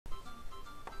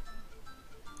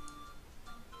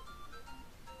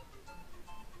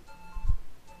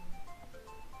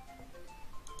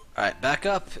Alright, back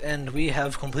up, and we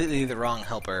have completely the wrong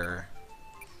helper.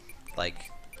 Like,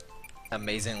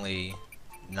 amazingly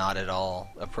not at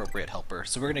all appropriate helper.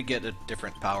 So we're gonna get a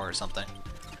different power or something.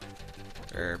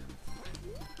 Or...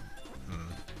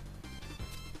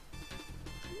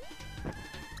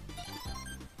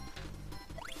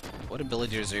 What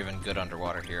abilities are even good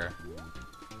underwater here?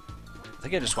 I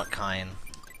think I just want Kine.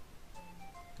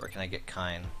 Where can I get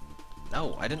Kine?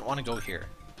 No, I didn't want to go here.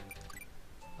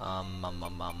 I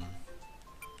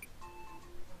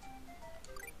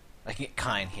can get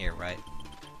Kine here, right?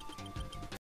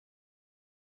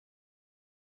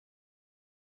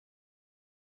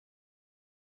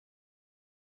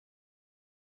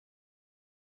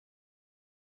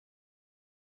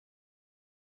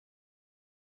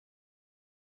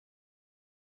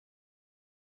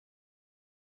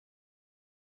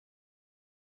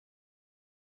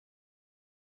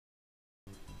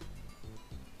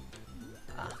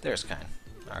 Ah, there's Kine.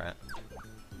 Alright.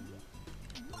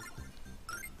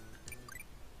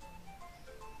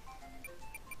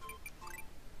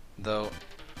 Though,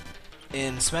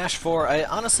 in Smash 4, I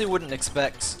honestly wouldn't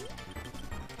expect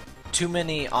too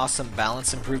many awesome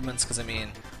balance improvements, because I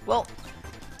mean, well,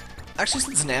 actually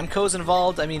since Namco's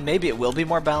involved, I mean, maybe it will be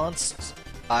more balanced.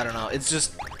 I don't know, it's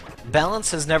just, balance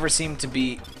has never seemed to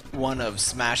be one of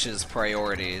Smash's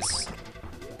priorities.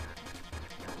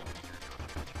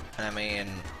 I mean,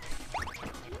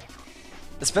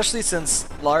 especially since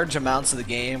large amounts of the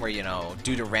game are, you know,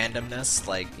 due to randomness,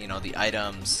 like, you know, the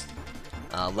items,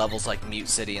 levels like Mute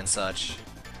City and such.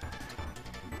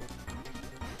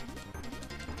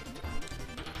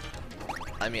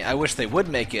 I mean, I wish they would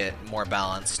make it more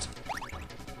balanced,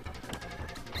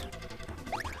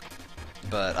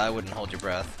 but I wouldn't hold your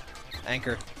breath.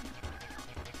 Anchor.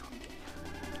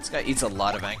 This guy eats a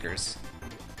lot of anchors.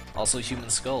 Also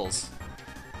human skulls.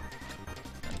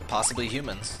 And possibly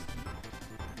humans.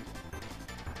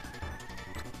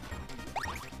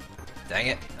 Dang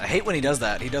it. I hate when he does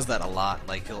that. He does that a lot.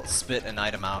 Like, he'll spit an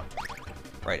item out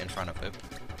right in front of him.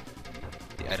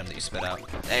 The item that you spit out.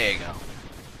 There you go.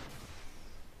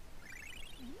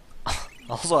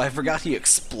 Also, I forgot he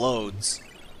explodes.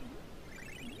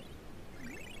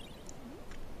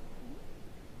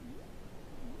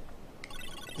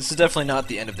 This is definitely not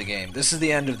the end of the game. This is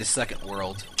the end of the second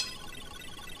world.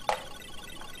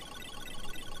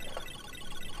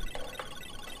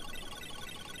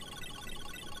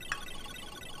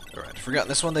 Alright, I forgot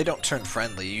this one they don't turn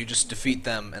friendly. You just defeat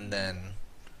them and then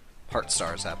heart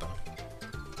stars happen.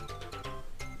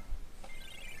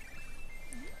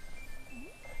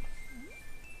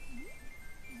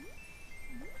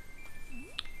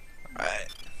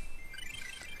 Alright.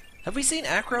 Have we seen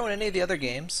Acro in any of the other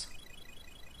games?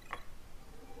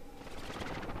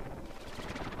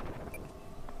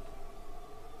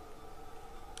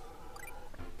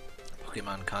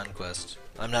 Pokemon Conquest.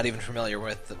 I'm not even familiar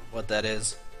with what that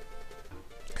is.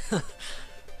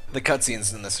 The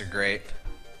cutscenes in this are great.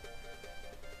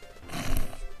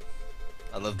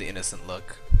 I love the innocent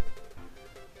look.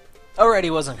 Alright, he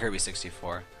was on Kirby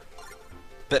 64.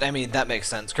 But I mean, that makes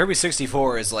sense. Kirby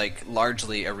 64 is like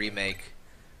largely a remake.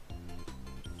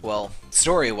 Well,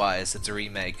 story-wise, it's a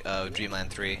remake of Dreamland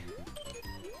 3.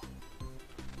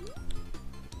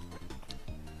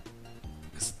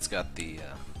 Because it's got the,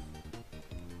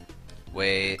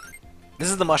 Wait. This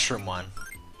is the mushroom one.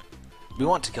 We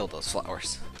want to kill those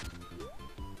flowers.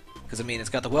 Because, I mean, it's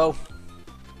got the... Whoa!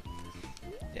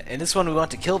 Yeah, in this one we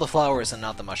want to kill the flowers and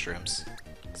not the mushrooms.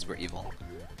 Because we're evil.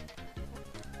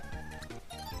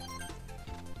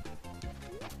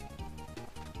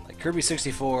 Like, Kirby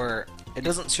 64, it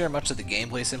doesn't share much of the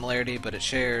gameplay similarity, but it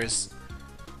shares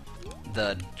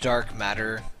the dark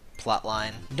matter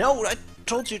plotline. No! I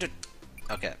told you to...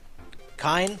 Okay.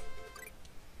 Kine?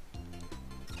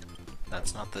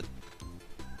 That's not the...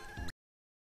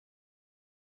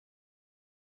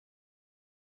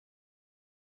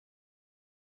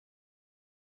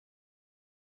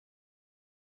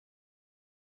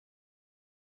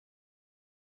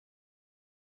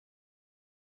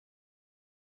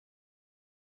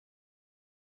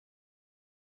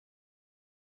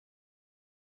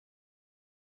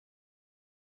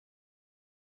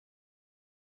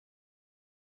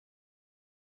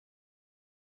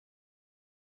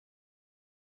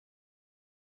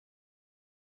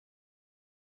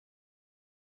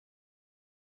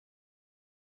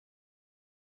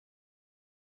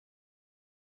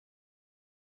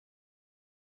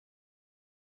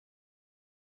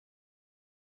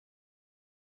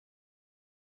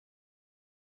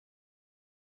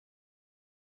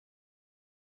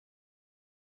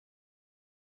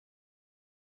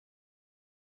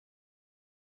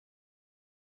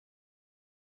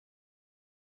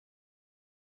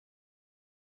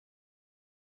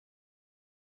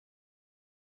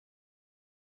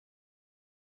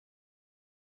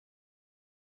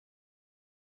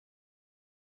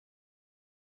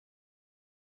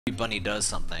 Bunny does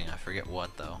something. I forget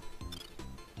what, though.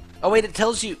 Oh, wait, it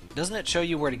tells you... Doesn't it show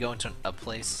you where to go into a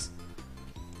place?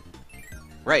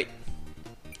 Right.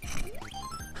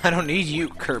 I don't need you,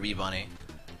 Kirby Bunny.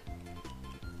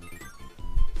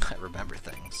 I remember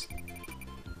things.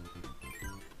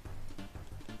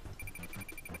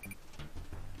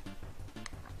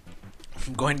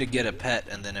 I'm going to get a pet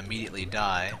and then immediately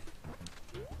die,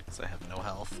 because I have no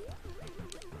health.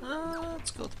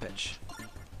 Let's go with the pitch.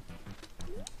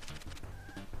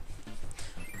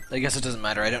 I guess it doesn't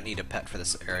matter, I don't need a pet for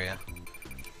this area.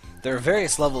 There are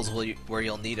various levels where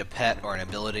you'll need a pet or an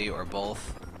ability or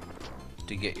both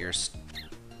to get your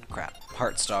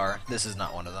heart star. This is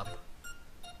not one of them.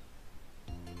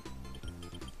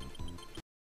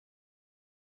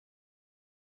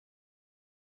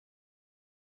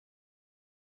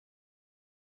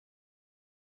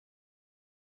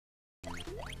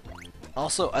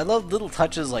 Also, I love little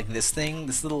touches like this thing,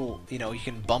 this little, you know, you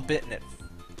can bump it and it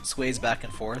sways back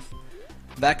and forth.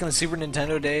 Back in the Super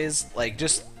Nintendo days, like,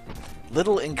 just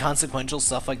little inconsequential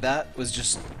stuff like that was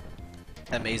just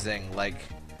amazing. Like,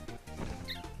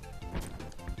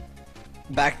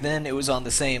 back then it was on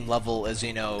the same level as,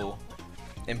 you know,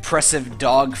 impressive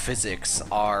dog physics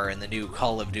are in the new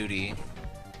Call of Duty.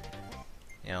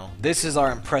 You know, this is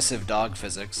our impressive dog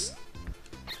physics.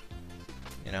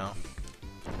 You know,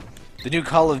 the new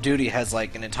Call of Duty has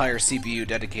like an entire CPU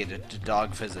dedicated to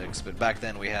dog physics, but back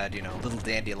then we had, you know, little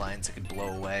dandelions that could blow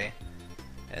away.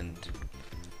 And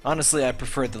honestly, I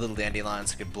preferred the little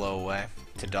dandelions that could blow away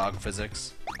to dog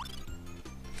physics.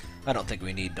 I don't think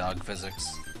we need dog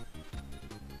physics.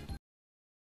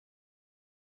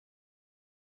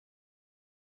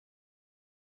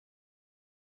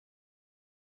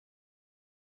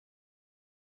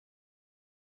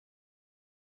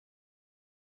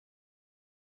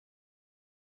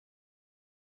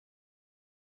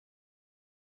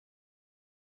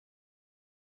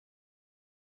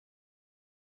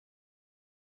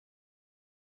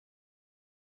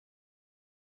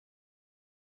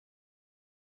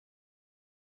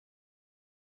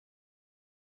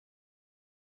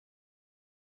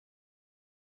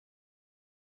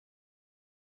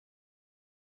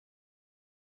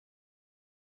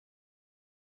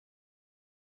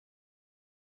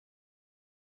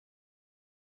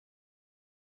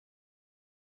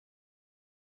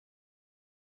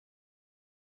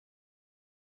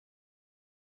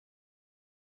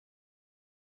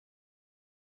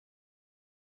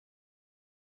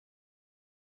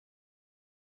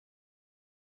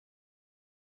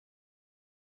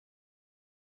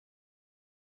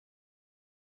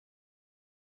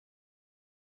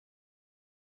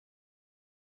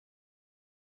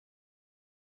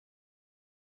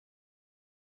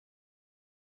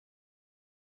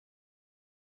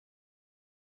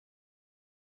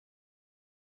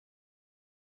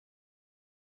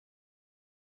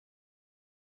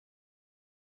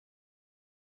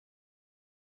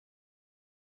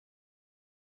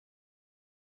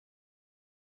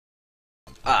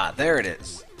 Ah, there it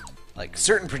is. Like,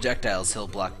 certain projectiles he'll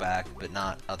block back, but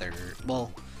not other...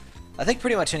 Well, I think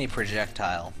pretty much any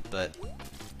projectile, but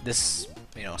this,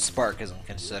 you know, spark isn't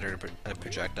considered a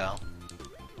projectile.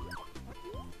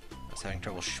 I was having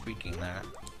trouble speaking that.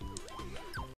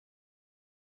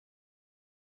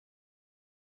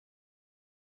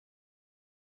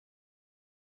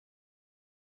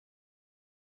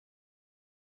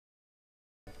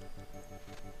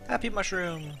 Happy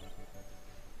mushroom!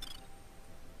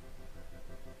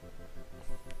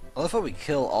 I love how we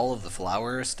kill all of the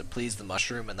flowers to please the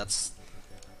mushroom, and that's,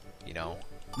 you know,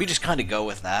 we just kind of go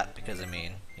with that, because, I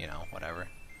mean, you know, whatever.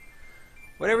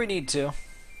 Whatever we need to.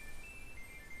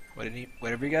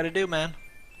 Whatever you gotta do, man.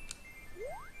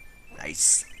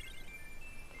 Nice.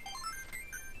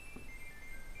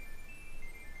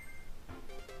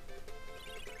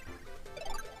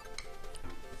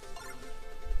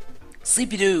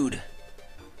 Sleepy Dude!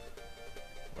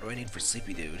 What do I need for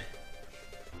Sleepy Dude?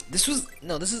 This was...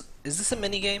 No, this is... Is this a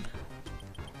minigame?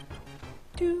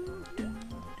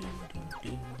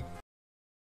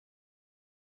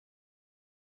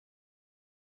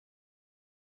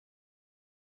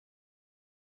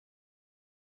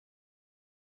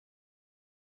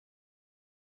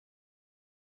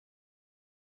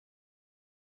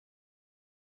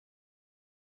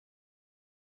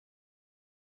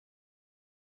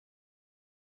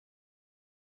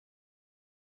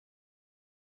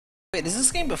 Wait, is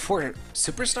this game before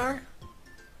Superstar?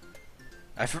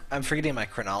 I'm forgetting my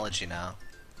chronology now.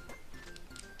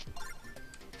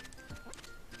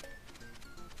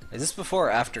 Is this before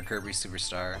or after Kirby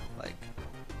Superstar? Like,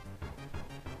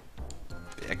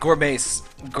 yeah,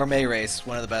 Gourmet Race,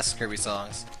 one of the best Kirby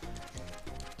songs.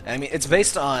 I mean, it's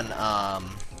based on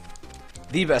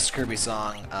the best Kirby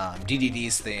song,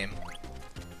 DDD's theme.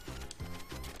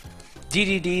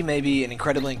 DDD may be an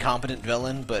incredibly incompetent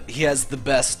villain, but he has the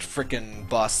best frickin'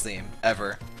 boss theme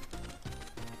ever.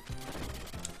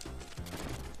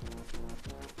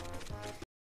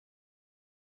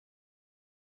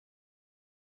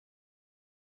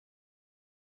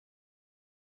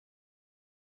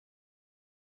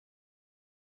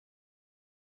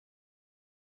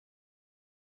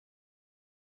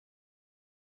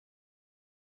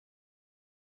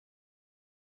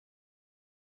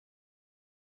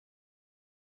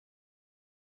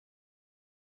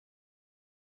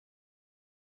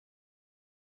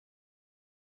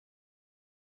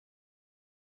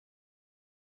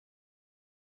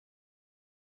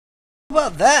 How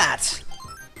about that?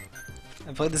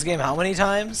 I played this game how many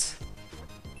times?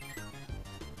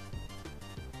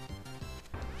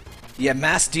 Yeah,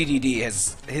 Mass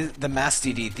DDD the Mass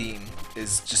DD theme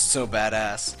is just so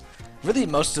badass. Really,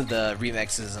 most of the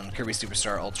remixes on Kirby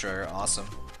Superstar Ultra are awesome.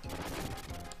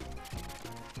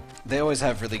 They always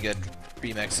have really good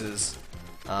remixes.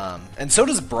 And so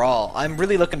does Brawl. I'm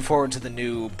really looking forward to the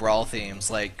new Brawl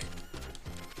themes. Like,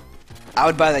 I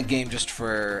would buy that game just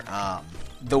for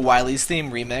the Wily's theme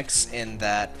remix in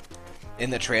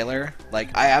the trailer.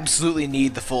 Like, I absolutely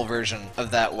need the full version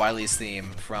of that Wily's theme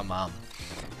from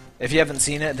if you haven't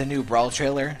seen it, the new Brawl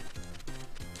trailer.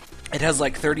 It has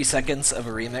like 30 seconds of a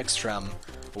remix from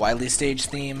Wily's stage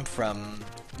theme from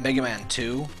Mega Man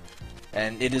 2,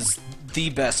 and it is the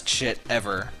best shit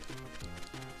ever.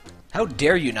 How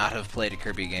dare you not have played a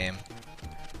Kirby game?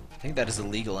 I think that is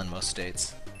illegal in most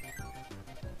states.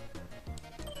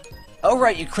 Oh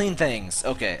right, you clean things!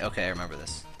 Okay, I remember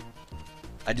this.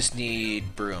 I just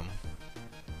need broom.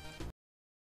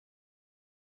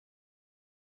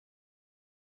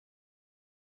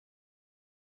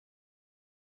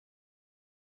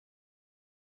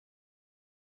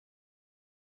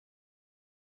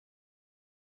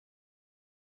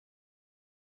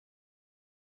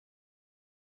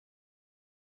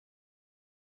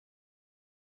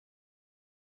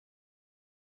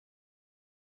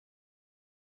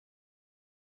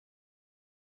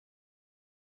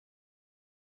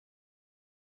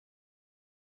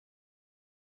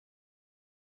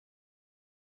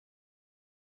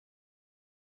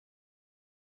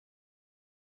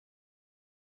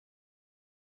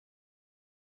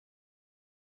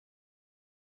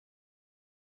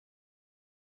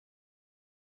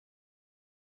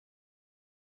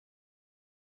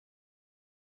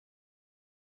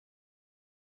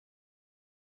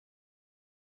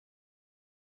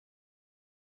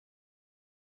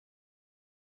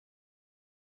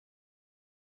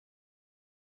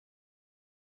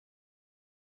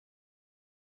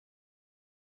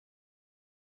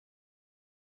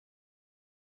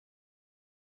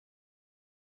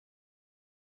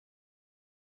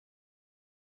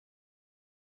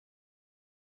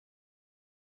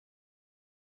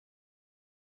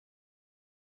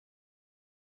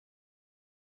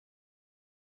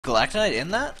 Galactonite in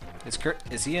that?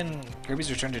 Is he in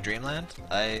Kirby's Return to Dreamland?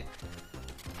 I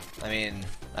mean,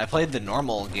 I played the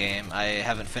normal game. I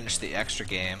haven't finished the extra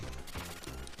game.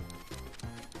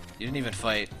 You didn't even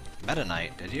fight Meta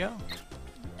Knight, did you?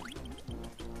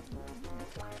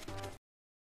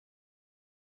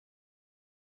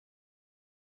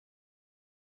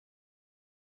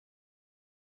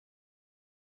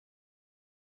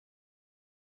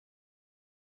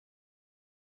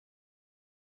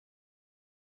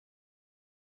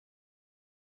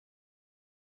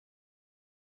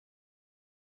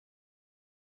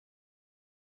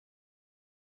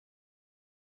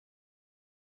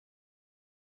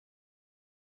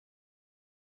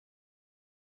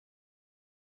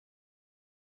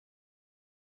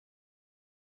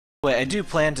 Wait, I do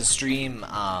plan to stream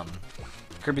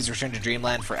Kirby's Return to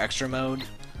Dreamland for extra mode,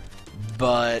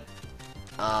 but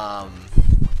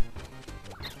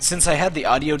since I had the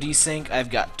audio desync, I've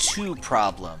got two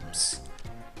problems,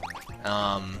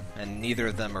 and neither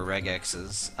of them are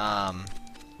regexes. I'm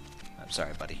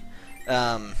sorry, buddy.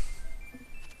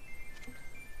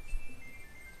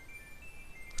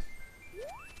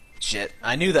 Shit,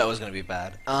 I knew that was gonna be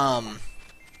bad.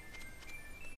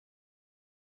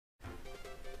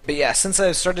 But yeah, since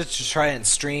I've started to try and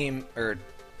stream, or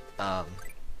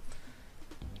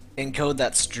encode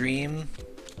that stream,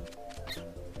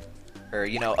 or,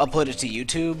 you know, upload it to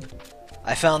YouTube,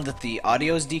 I found that the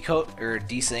audio is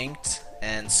desynced,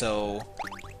 and so...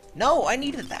 No, I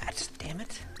needed that! Damn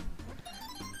it.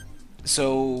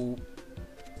 So...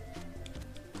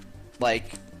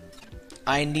 like,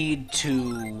 I need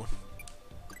to...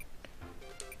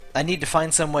 I need to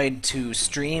find some way to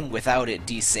stream without it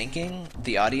desyncing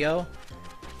the audio.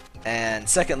 And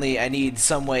secondly, I need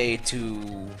some way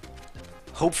to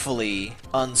hopefully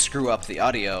unscrew up the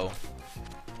audio.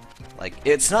 Like,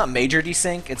 it's not major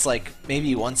desync, it's like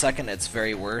maybe 1 second it's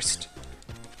very worst.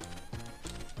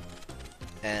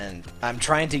 And I'm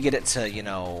trying to get it to, you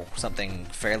know, something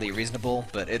fairly reasonable,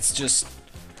 but it's just...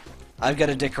 I've got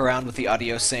to dick around with the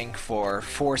audio sync for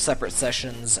 4 separate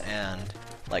sessions and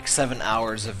like 7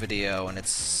 hours of video, and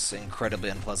it's incredibly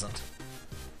unpleasant.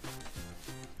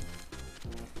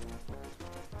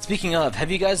 Speaking of,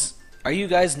 are you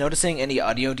guys noticing any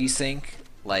audio desync?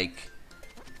 Like,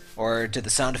 or do the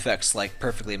sound effects like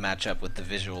perfectly match up with the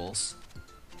visuals?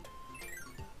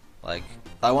 Like,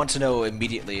 I want to know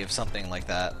immediately if something like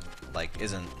that like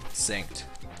isn't synced.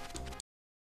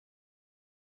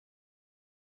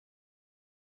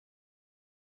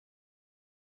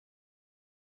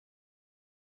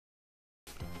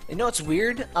 You know what's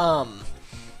weird?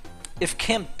 If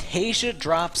Camtasia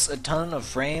drops a ton of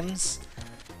frames,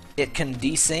 it can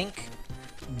desync,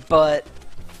 but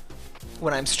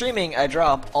when I'm streaming, I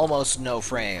drop almost no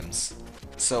frames.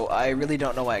 So I really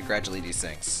don't know why it gradually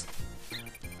desyncs.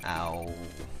 Ow.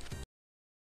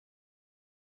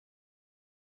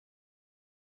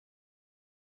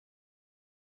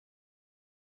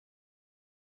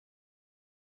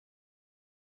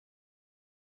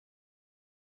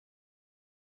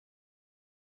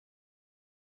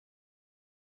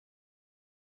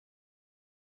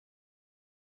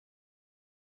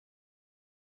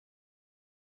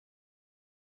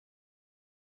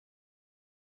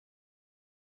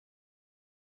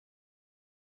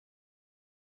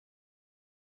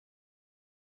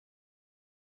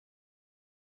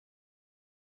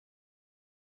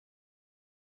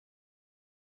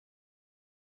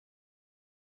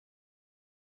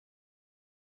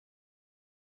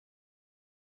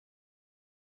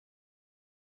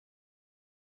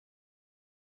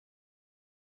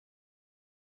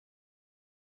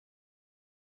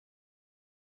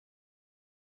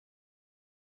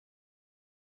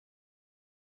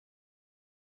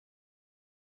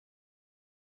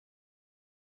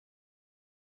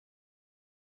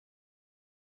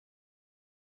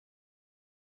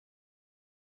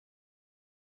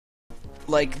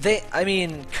 Like, I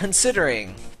mean,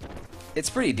 considering, it's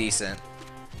pretty decent.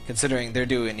 Considering they're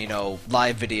doing, you know,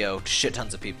 live video to shit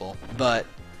tons of people, but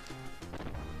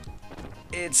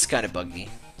it's kind of buggy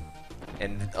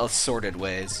in assorted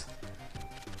ways.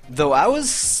 Though I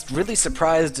was really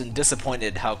surprised and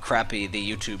disappointed how crappy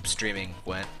the YouTube streaming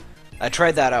went. I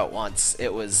tried that out once.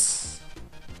 It was...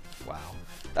 wow.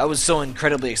 I was so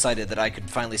incredibly excited that I could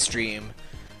finally stream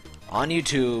on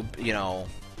YouTube, you know,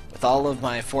 with all of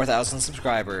my 4,000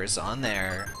 subscribers on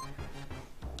there,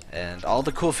 and all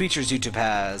the cool features YouTube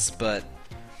has, but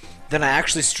then I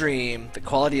actually stream, the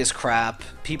quality is crap,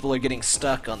 people are getting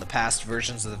stuck on the past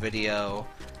versions of the video,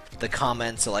 the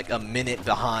comments are like a minute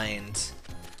behind.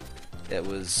 It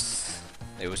was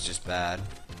just bad.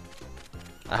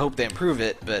 I hope they improve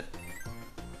it, but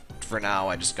for now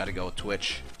I just gotta go with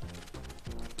Twitch.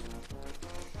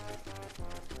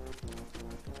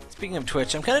 Speaking of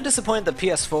Twitch, I'm kind of disappointed that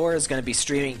PS4 is going to be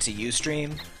streaming to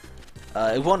Ustream.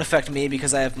 It won't affect me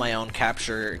because I have my own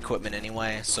capture equipment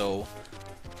anyway, so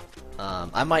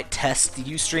I might test the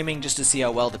Ustreaming just to see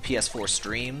how well the PS4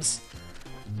 streams,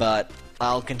 but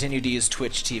I'll continue to use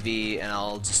Twitch TV and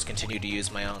I'll just continue to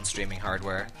use my own streaming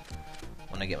hardware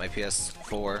when I get my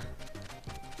PS4,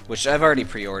 which I've already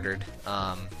pre-ordered.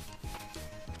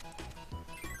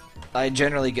 I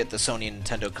generally get the Sony and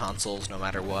Nintendo consoles no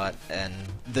matter what, and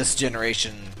this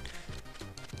generation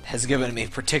has given me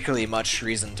particularly much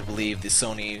reason to believe the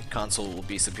Sony console will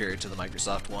be superior to the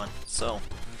Microsoft one, so...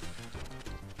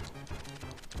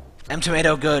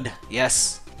 M-Tomato, good.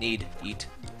 Yes. Need. Eat.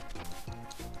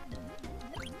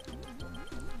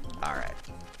 Alright.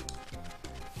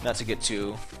 Not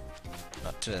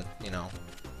to, you know,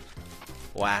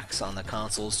 wax on the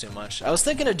consoles too much. I was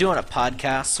thinking of doing a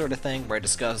podcast sort of thing where I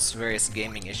discuss various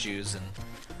gaming issues, and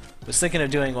was thinking of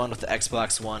doing one with the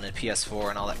Xbox One and PS4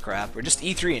 and all that crap, or just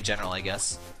E3 in general, I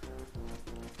guess.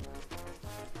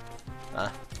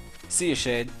 See you,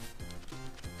 Shade.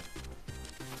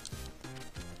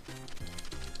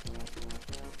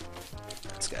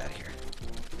 Let's get out of here.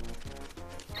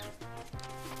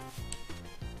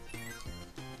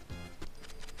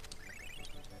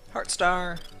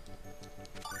 Heartstar.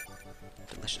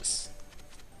 Delicious.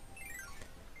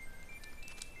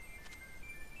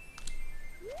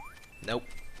 Nope.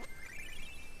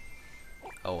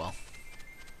 Oh well.